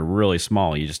things when you're really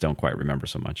small, you just don't quite remember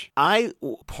so much.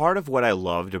 Part of what I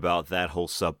loved about that whole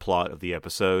subplot of the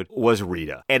episode was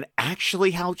Rita, and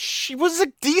actually how she was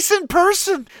a decent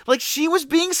person. Like, she was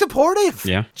being supportive.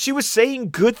 Yeah. She was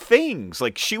saying good things.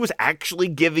 Like, she was actually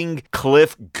giving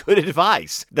Cliff good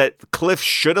advice that Cliff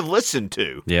should have listened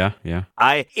to. Yeah.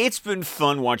 It's been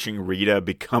fun watching Rita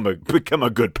become a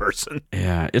good person.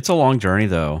 Yeah, it's a long journey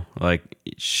though. Like,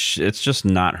 it's just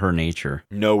not her nature.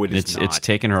 No, it is not. It's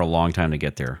taken her a long time to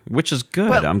get there, which is good.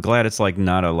 Well, I'm glad it's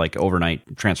not a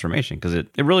overnight transformation, because it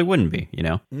really wouldn't be,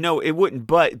 No, it wouldn't,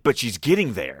 but she's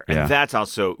getting there. And that's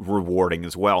also rewarding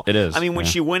as well. It is. I mean, when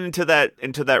she went into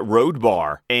that road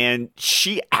bar and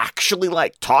she actually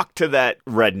talked to that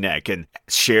redneck and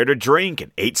shared a drink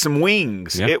and ate some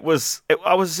wings. Yeah.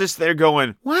 I was just there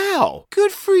going, wow,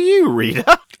 good for you,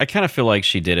 Rita. I kind of feel like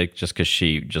she did it just because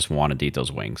she just wanted to eat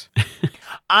those wings.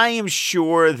 I am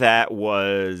sure that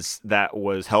was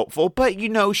helpful, but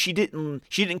she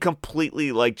didn't didn't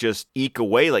completely like just eke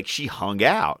away. Like she hung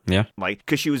out. Yeah. Like,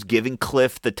 because she was giving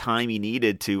Cliff the time he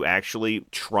needed to actually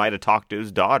try to talk to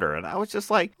his daughter. And I was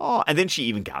just like, oh. And then she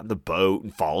even got in the boat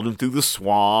and followed him through the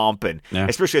swamp. And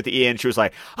especially at the end, she was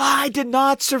like, I did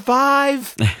not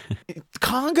survive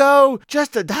Congo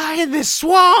just to die in this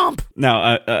swamp.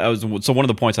 Now, so one of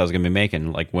the points I was going to be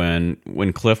making, like when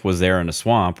Cliff was there in the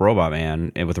swamp, Robot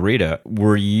Man, and with Rita,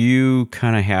 were you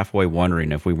kind of halfway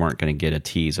wondering if we weren't going to get a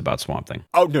tease about Swamp Thing?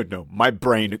 Oh, no. My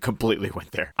brain completely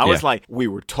went there. I was like, we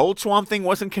were told Swamp Thing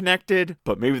wasn't connected,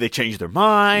 but maybe they changed their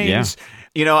minds. Yeah.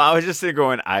 You know, I was just there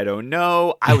going, I don't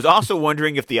know. I was also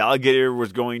wondering if the alligator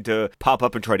was going to pop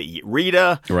up and try to eat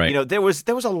Rita. Right. You know, there was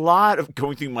a lot of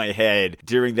going through my head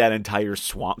during that entire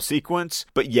swamp sequence.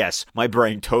 But yes, my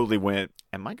brain totally went,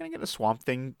 am I going to get a Swamp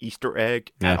Thing Easter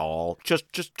egg at all?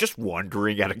 Just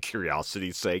wondering out of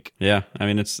curiosity's sake. Yeah, I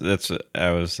mean,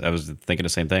 I was thinking the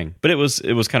same thing. But it was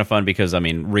kind of fun because, I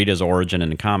mean, Rita's origin in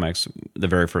the comics, the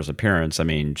very first appearance, I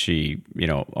mean, she,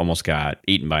 almost got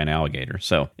eaten by an alligator.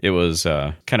 So it was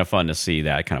kind of fun to see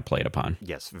that kind of played upon.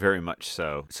 Yes, very much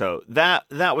so. So that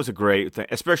was a great thing,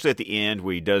 especially at the end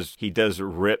where he does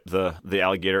rip the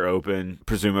alligator open,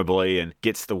 presumably, and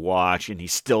gets the watch, and he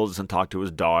still doesn't talk to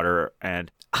his daughter. And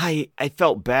I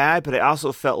felt bad, but I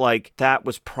also felt like that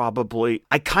was probably...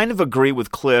 I kind of agree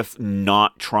with Cliff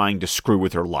not trying to screw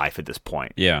with her life at this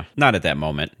point. Yeah, not at that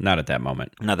moment.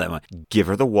 Give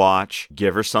her the watch,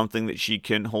 give her something that she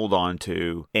can hold on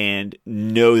to, and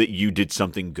know that you did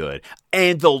something good.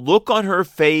 And the look on her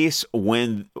face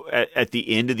when at the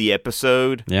end of the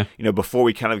episode, before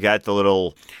we kind of got the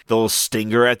little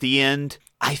stinger at the end,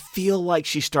 I feel like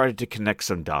she started to connect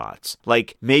some dots.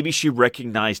 Like maybe she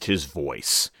recognized his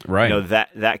voice. Right.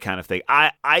 That kind of thing.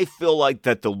 I feel like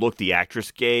that the look the actress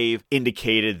gave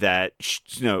indicated that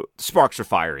sparks are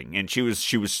firing, and she was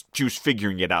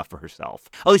figuring it out for herself.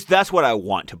 At least that's what I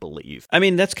want to believe. I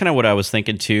mean, that's kind of what I was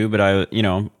thinking too, but I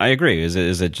agree. Is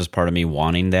it just part of me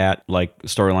wanting that like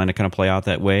storyline to kind of play out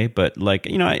that way? But like,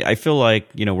 I feel like,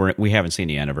 we haven't seen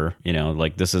the end of her,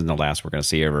 like this isn't the last we're going to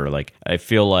see of her. Like I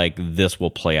feel like this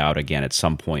will play out again at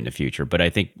some point in the future. But I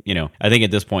think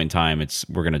at this point in time,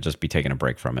 we're going to just be taking a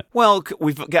break from it. Well,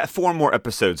 we've got 4 more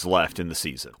episodes left in the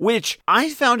season, which I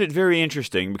found it very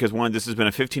interesting because this has been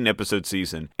a 15-episode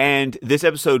season, and this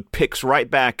episode picks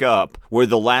right back up where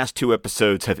the last 2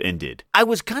 episodes have ended. I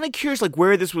was kind of curious like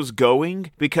where this was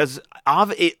going because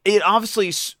it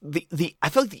obviously I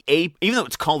feel like even though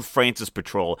it's called Francis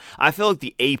Patrol, I feel like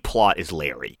the A plot is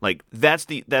Larry. Like that's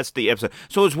the episode.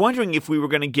 So I was wondering if we were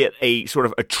going to get a sort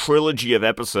of a trilogy of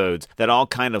episodes that all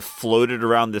kind of floated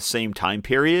around the same time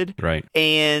period. Right.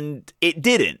 And it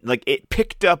didn't. Like it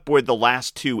picked up where the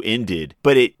last 2 ended,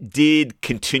 but it did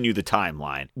continue the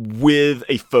timeline with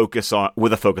a focus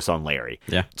on Larry.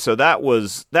 Yeah. So that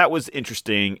was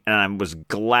interesting, and I was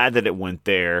glad that it went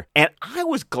there. And I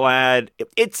was glad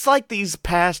it's like these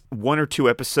past 1 or 2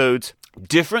 episodes,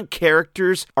 different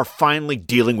characters are finally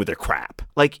dealing with their crap.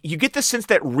 Like, you get the sense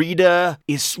that Rita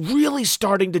is really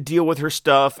starting to deal with her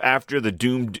stuff after the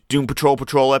Doom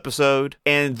Patrol episode.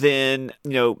 And then,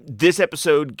 this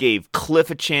episode gave Cliff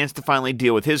a chance to finally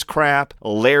deal with his crap,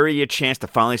 Larry a chance to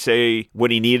finally say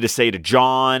what he needed to say to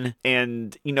John.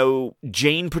 And,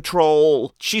 Jane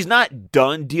Patrol, she's not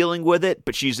done dealing with it,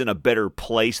 but she's in a better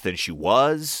place than she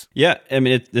was. Yeah, I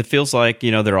mean, it feels like,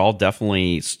 they're all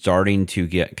definitely starting to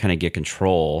get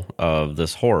control of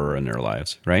this horror in their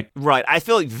lives, right? Right. I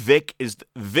feel like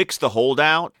Vic's the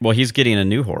holdout. Well, he's getting a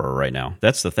new horror right now.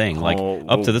 That's the thing. Like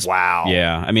up to this, wow.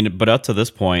 Yeah, I mean, but up to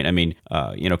this point, I mean,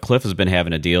 Cliff has been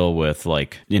having to deal with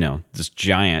this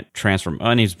giant transform.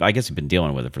 And I guess he's been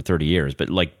dealing with it for 30 years, but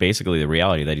like basically the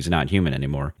reality that he's not human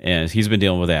anymore, and he's been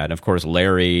dealing with that. And of course,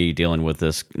 Larry dealing with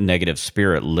this negative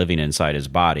spirit living inside his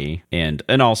body, and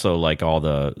also like all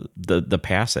the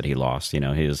past that he lost.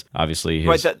 His obviously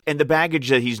his and the baggage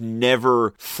that he's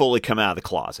never fully come out of the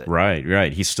closet. Right.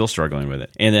 He's still struggling with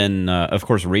it. And then, of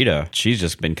course, Rita, she's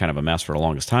just been kind of a mess for the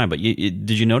longest time. But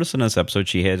did you notice in this episode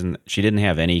she didn't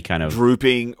have any kind of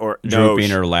drooping or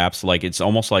lapse? Like it's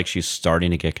almost like she's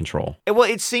starting to get control. Well,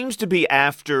 it seems to be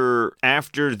after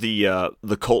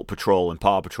the Colt Patrol and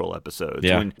Paw Patrol episodes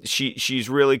when she's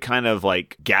really kind of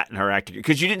like gotten her act,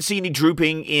 because you didn't see any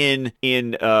drooping in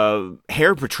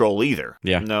Hair Patrol either.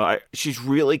 Yeah. She's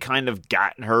really kind of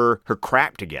gotten her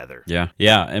crap together. Yeah.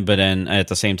 But then at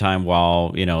the same time, while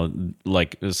while,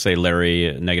 like say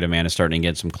Larry Negative Man is starting to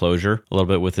get some closure a little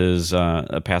bit with his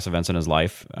past events in his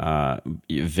life,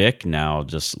 Vic now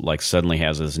just like suddenly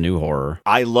has this new horror.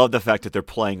 I love the fact that they're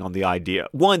playing on the idea.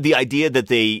 One, the idea that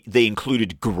they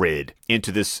included Grid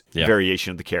into this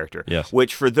variation of the character. Yes.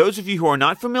 Which, for those of you who are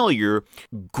not familiar,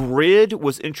 Grid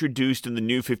was introduced in the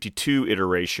New 52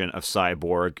 iteration of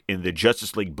Cyborg in the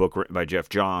Justice League book written by Jeff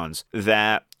Johns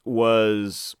that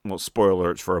was, well,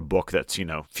 spoiler alerts for a book that's,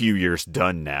 few years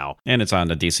done now. And it's on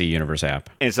the DC Universe app.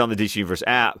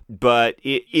 But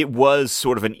it was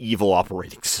sort of an evil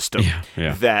operating system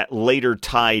that later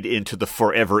tied into the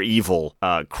Forever Evil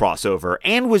crossover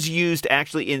and was used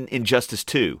actually in Injustice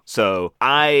 2. So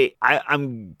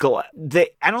I'm glad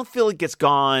I don't feel like it's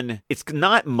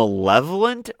not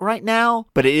malevolent right now,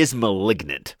 but it is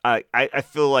malignant. I don't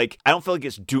feel like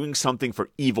it's doing something for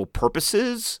evil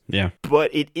purposes. Yeah.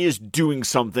 But it is doing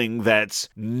something that's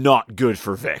not good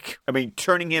for Vic. I mean,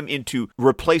 turning him into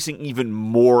replacing even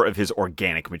more of his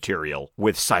organic material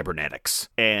with cybernetics.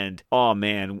 And oh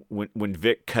man, when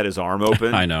Vic cut his arm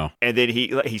open, I know. And then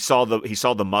he saw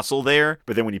the muscle there,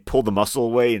 but then when he pulled the muscle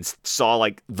away and saw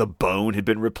like the bone had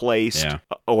been replaced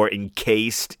or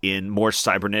encased in more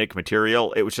cybernetic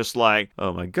material, it was just like,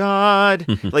 oh my god.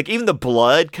 Like even the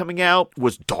blood coming out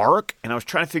was dark, and I was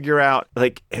trying to figure out,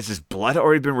 like, has his blood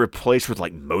already been replaced with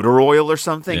like motor oil or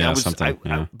something? Yeah,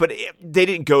 But they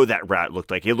didn't go that route. It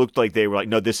looked like they were like,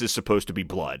 no, this is supposed to be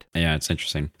blood. Yeah, it's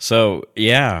interesting. So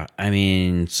yeah, I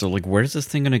mean, like, where's this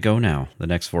thing going to go now? The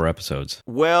next 4 episodes?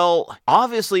 Well,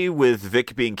 obviously with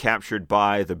Vic being captured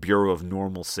by the Bureau of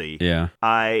Normalcy,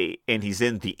 and he's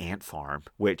in the Ant Farm,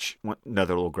 which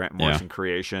another little Grant Morrison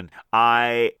creation.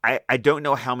 I don't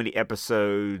know how many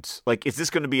episodes. Like, is this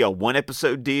going to be a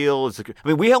 1-episode deal?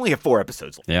 We only have 4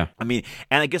 episodes left. Yeah. I mean,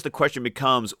 and I guess the question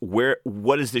becomes,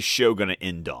 what is this show going to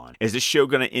end on? Is this show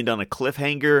going to end on a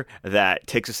cliffhanger that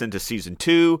takes us into season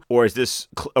 2, or is this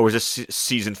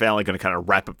season finale going to kind of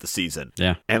wrap up the season?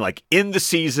 Yeah. And like end the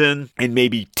season and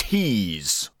maybe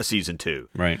tease a season 2.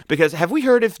 Right. Because have we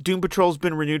heard if Doom Patrol's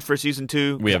been renewed for season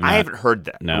 2? We have not. I haven't heard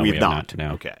that. No, we have not.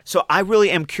 No. Okay. So I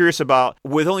really am curious about,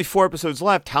 with only 4 episodes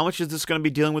left, how much is this going to be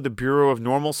dealing with the Bureau of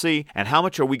Normalcy, and how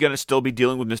much are we going to still be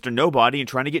dealing with Mr. Nobody and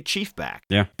trying to get Chief back?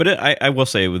 Yeah. But I will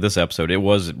say with this episode, it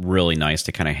was really nice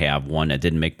to kind of have one that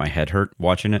didn't make my head hurt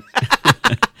watching it.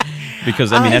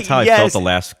 Because, I mean, that's how I felt the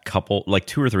last couple, like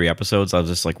 2 or 3 episodes. I was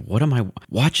just like, what am I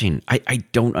watching? I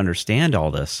don't understand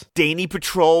all this. Danny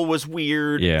Patrol was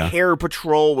weird. Yeah. Hair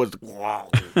Patrol was...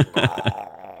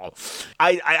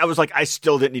 I was like, I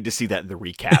still didn't need to see that in the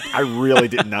recap. I really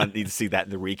did not need to see that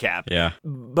in the recap. Yeah.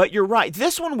 But you're right.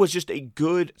 This one was just a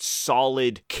good,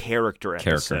 solid character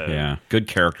episode. Yeah. Good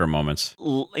character moments.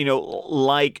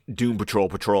 Like Doom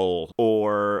Patrol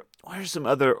or... Where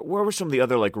were some of the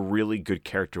other like really good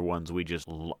character ones we just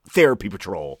Therapy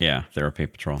Patrol. Yeah, Therapy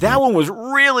Patrol. That one was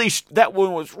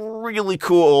really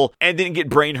cool and didn't get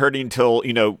brain hurting until,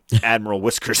 Admiral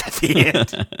Whiskers at the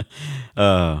end.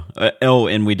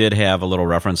 And we did have a little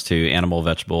reference to Animal,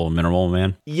 Vegetable, Mineral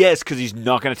Man. Yes, because he's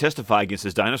not going to testify against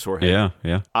his dinosaur head.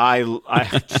 Yeah. I love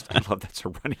that's a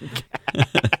running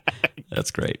gag. That's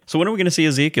great. So when are we going to see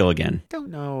Ezekiel again? Don't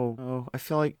know. Oh, I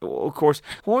feel like, of course.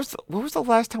 What was the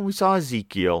last time we saw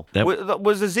Ezekiel?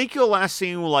 Was Ezekiel last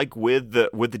seen like with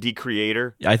the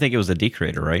Decreator? I think it was the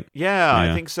Decreator, right? Yeah,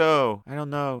 I think so. I don't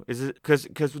know. Is it because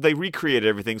they recreated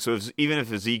everything? So even if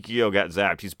Ezekiel got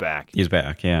zapped, he's back. He's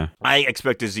back. Yeah. I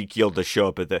expect Ezekiel to show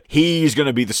up he's going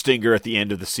to be the stinger at the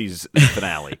end of the season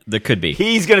finale. There could be.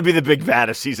 He's going to be the big bad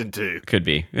of season 2. Could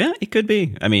be. Yeah, it could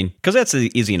be. I mean, because that's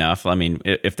easy enough. I mean,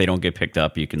 if they don't get picked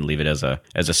up, you can leave it as a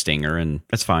stinger, and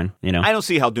that's fine. I don't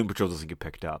see how Doom Patrol doesn't get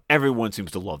picked up. Everyone seems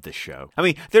to love this show. I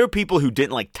mean, there are people who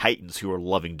didn't like Titans who are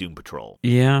loving Doom Patrol.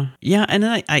 Yeah, and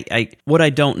then I what I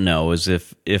don't know is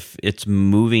if it's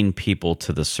moving people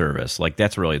to the service. Like,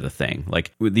 that's really the thing.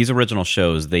 Like, with these original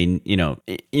shows, they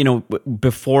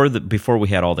before we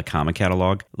had all the comic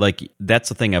catalog, like, that's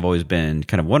the thing I've always been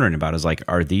kind of wondering about is like,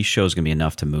 are these shows going to be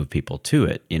enough to move people to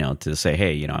it? To say,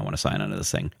 hey, I want to sign onto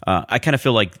this thing. I kind of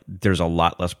feel like there's a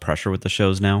lot less pressure with the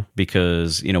shows now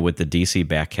because, with the DC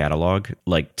back catalog,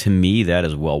 like, to me, that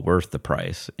is well worth the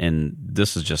price. And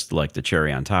this is just like the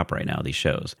cherry on top right now, these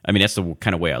shows. I mean, that's the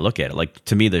kind of way I look at it. Like,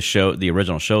 to me, the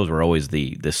original shows were always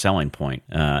the selling point.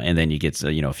 And then you get,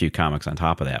 a few comics on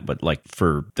top of that. But like,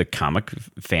 for the comic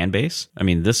fan base, I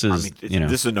mean, this is, this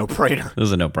is a no-brainer. This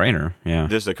is a no-brainer. Yeah.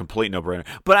 This is a complete no-brainer.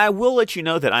 But I will let you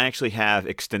know that I actually have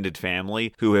extended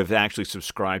family who have actually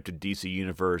subscribed to DC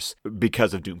Universe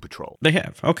because of Doom Patrol. Patrol. They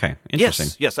have. Okay. Interesting.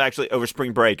 Yes. Actually, over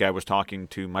spring break, I was talking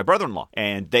to my brother-in-law,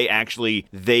 and they actually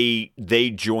they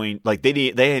joined. Like they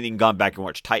hadn't even gone back and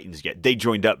watched Titans yet. They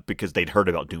joined up because they'd heard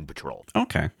about Doom Patrol.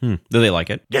 Okay. Do they like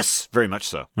it? Yes, very much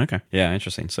so. Okay. Yeah.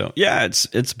 Interesting. So yeah,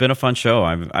 it's been a fun show.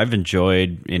 I've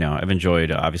enjoyed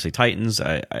obviously Titans.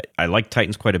 I like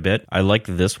Titans quite a bit. I like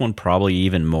this one probably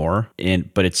even more.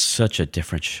 But it's such a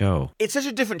different show. It's such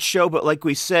a different show, but like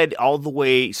we said all the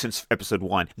way since episode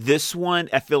 1, this one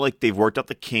I feel like they've worked out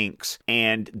the kinks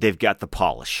and they've got the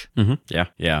polish. Mm-hmm. Yeah.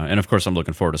 And of course, I'm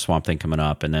looking forward to Swamp Thing coming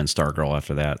up, and then Stargirl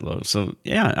after that. So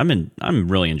yeah, I'm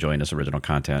really enjoying this original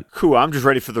content. Cool. I'm just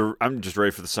ready for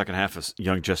the second half of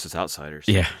Young Justice Outsiders.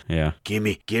 Yeah. Give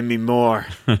me more.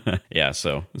 Yeah.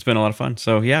 So it's been a lot of fun.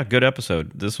 So yeah, good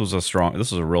episode. This was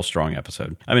a real strong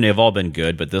episode. I mean, they've all been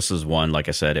good, but this is one. Like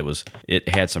I said, it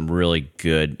had some really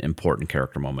good, important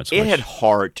character moments. It had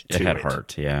heart. It had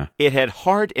heart. Yeah. It had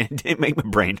heart, and it didn't make my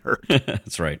brain hurt.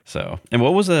 That's right. So, and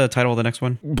what was the title of the next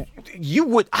one?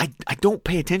 I don't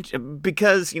pay attention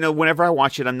because, whenever I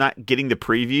watch it, I'm not getting the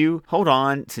preview. Hold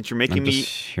on, since you're making me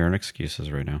hearing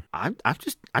excuses right now. I'm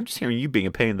just hearing you being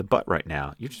a pain in the butt right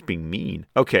now. You're just being mean.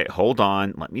 Okay, hold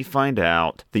on. Let me find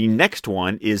out. The next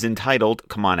one is entitled,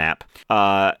 come on app,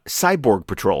 Cyborg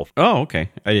Patrol. Oh, okay.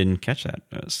 I didn't catch that.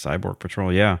 Cyborg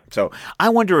Patrol, yeah. So I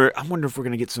wonder if we're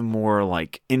gonna get some more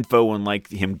like info on like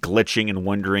him glitching and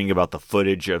wondering about the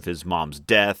footage of his mom's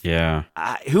death. Yeah.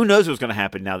 Who knows what's gonna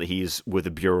happen now that he's with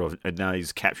the now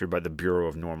he's captured by the Bureau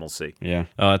of Normalcy. Yeah.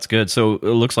 Oh, that's good. So it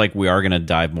looks like we are gonna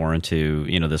dive more into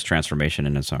this transformation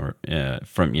and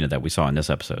from that we saw in this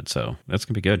episode. So that's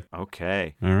gonna be good.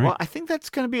 Okay. All right. Well, I think that's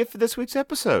gonna be it for this week's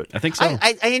episode. I think so.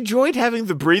 I enjoyed having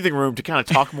the breathing room to kind of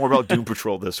talk more about Doom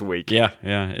Patrol this week. Yeah.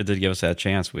 It did give us that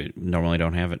chance. We normally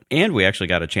don't have it. And we actually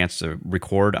got a chance to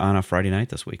record on a Friday night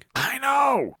this week. I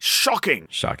know. Shocking.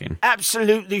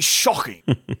 Absolutely shocking.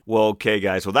 Well, okay,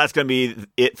 guys. Well, that's going to be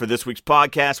it for this week's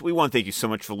podcast. We want to thank you so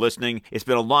much for listening. It's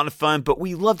been a lot of fun, but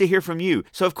we love to hear from you.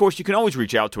 So, of course, you can always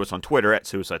reach out to us on Twitter at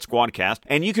Suicide Squadcast,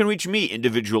 and you can reach me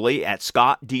individually at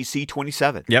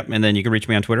ScottDC27. Yep, and then you can reach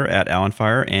me on Twitter at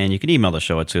AlanFire, and you can email the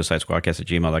show at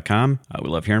suicidesquadcast@gmail.com. We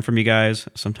love hearing from you guys.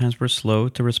 Sometimes we're slow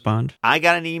to respond. I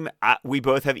got an email. We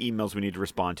both have emails we need to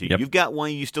respond to. Yep. You've got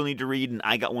one you still need to read, and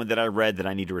I got one that I read that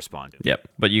I need to respond to. Yep.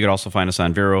 But you can also find us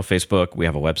on Vero, Facebook. We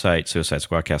have a website,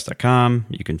 suicidesquadcast.com.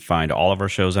 You can find all of our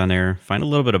shows on there. Find a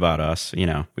little bit about us.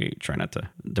 We try not to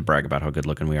brag about how good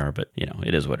looking we are, but,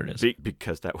 it is what it is.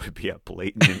 Because that would be a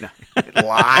blatant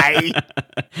lie.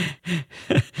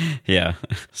 Yeah.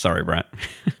 Sorry, Brent.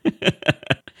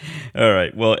 All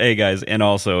right. Well, hey guys, and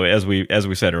also as we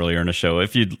said earlier in the show,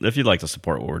 if you'd like to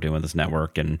support what we're doing with this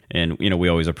network, and we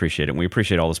always appreciate it. And we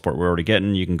appreciate all the support we're already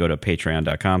getting. You can go to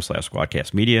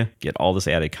patreon.com/squadcastmedia, get all this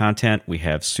added content. We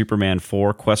have Superman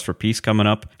 4 Quest for Peace coming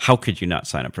up. How could you not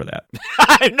sign up for that?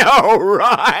 I know,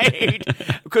 right?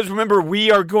 Because remember, we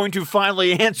are going to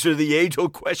finally answer the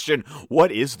age-old question: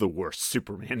 what is the worst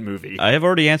Superman movie? I have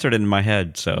already answered it in my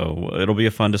head, so it'll be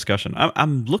a fun discussion.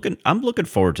 I'm looking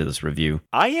forward to this review.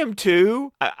 I am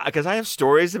too, because I have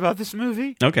stories about this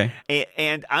movie. Okay.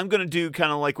 And I'm going to do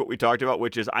kind of like what we talked about,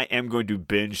 which is I am going to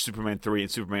binge Superman 3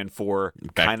 and Superman 4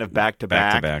 kind of back to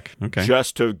back. Okay.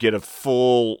 Just to get a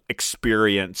full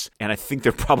experience. And I think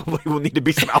there probably will need to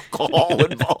be some alcohol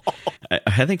involved.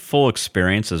 I think full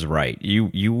experience is right.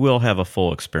 You will have a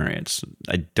full experience.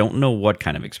 I don't know what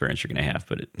kind of experience you're going to have,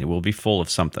 but it will be full of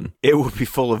something. It will be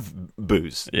full of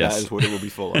booze. Yes. That is what it will be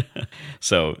full of.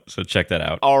 So check that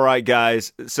out. All right,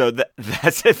 guys. So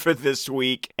that's it for this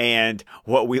week. And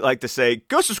what we like to say,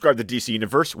 go subscribe to DC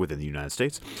Universe within the United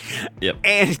States. Yep.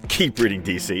 And keep reading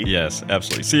DC. Yes,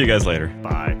 absolutely. See you guys later.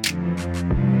 Bye.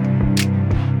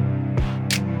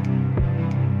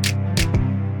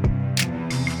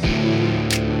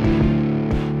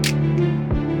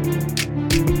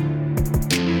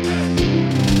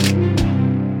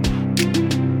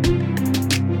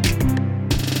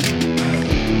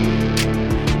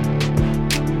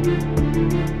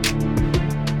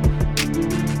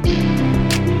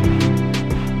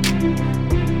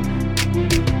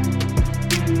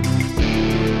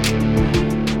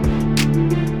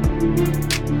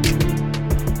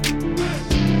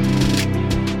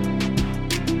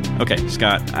 Okay,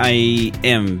 Scott, I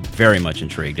am very much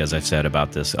intrigued, as I said,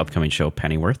 about this upcoming show,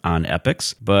 Pennyworth, on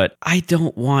Epix, but I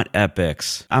don't want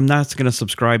Epix. I'm not going to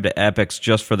subscribe to Epix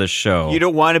just for this show. You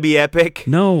don't want to be Epic?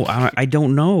 No, I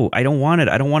don't know. I don't want it.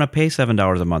 I don't want to pay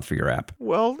 $7 a month for your app.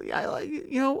 Well,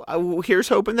 here's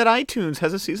hoping that iTunes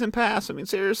has a season pass. I mean,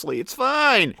 seriously, it's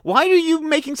fine. Why are you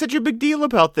making such a big deal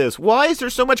about this? Why is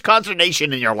there so much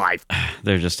consternation in your life?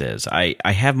 There just is. I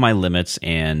have my limits,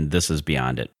 and this is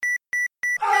beyond it.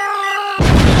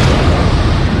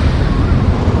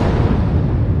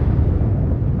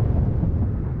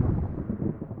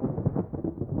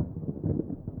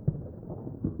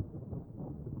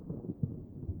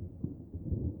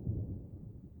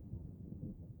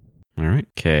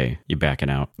 Okay. You backing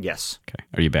out? Yes. Okay.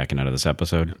 Are you backing out of this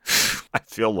episode? I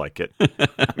feel like it.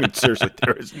 I mean, seriously,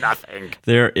 there is nothing.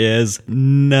 There is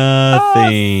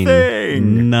nothing.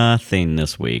 Nothing. Nothing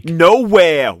this week.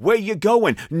 Nowhere. Where you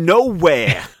going?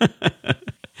 Nowhere.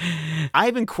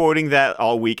 I've been quoting that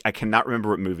all week. I cannot remember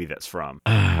what movie that's from.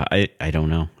 I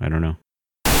don't know. I don't know.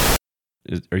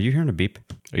 Are you hearing a beep?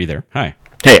 Are you there? Hi.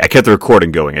 Hey, I kept the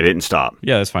recording going. I didn't stop.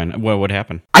 Yeah, that's fine. What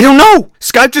happened? I don't know.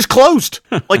 Skype just closed.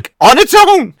 Like, on its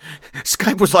own.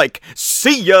 Skype was like,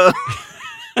 see ya.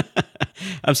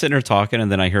 I'm sitting there talking,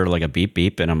 and then I heard like a beep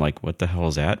beep, and I'm like, what the hell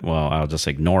is that? Well, I'll just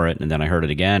ignore it, and then I heard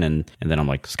it again, and then I'm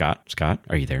like, Scott,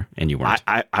 are you there? And you weren't.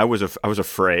 I was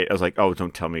afraid. I was like, oh,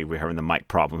 don't tell me we're having the mic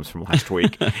problems from last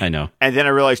week. I know. And then I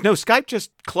realized, no, Skype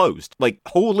just closed, like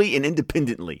wholly and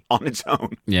independently on its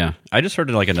own. Yeah. I just heard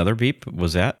like another beep.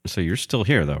 Was that? So you're still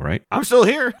here, though, right? I'm still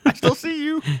here. I still see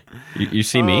you. You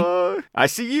see me? I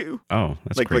see you. Oh,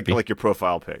 that's like creepy. like your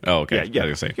profile pic. Oh, okay. Yeah. I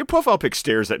was gonna say. Your profile pic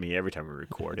stares at me every time we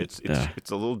record. It's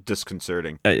a little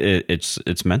disconcerting.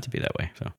 It's meant to be that way. So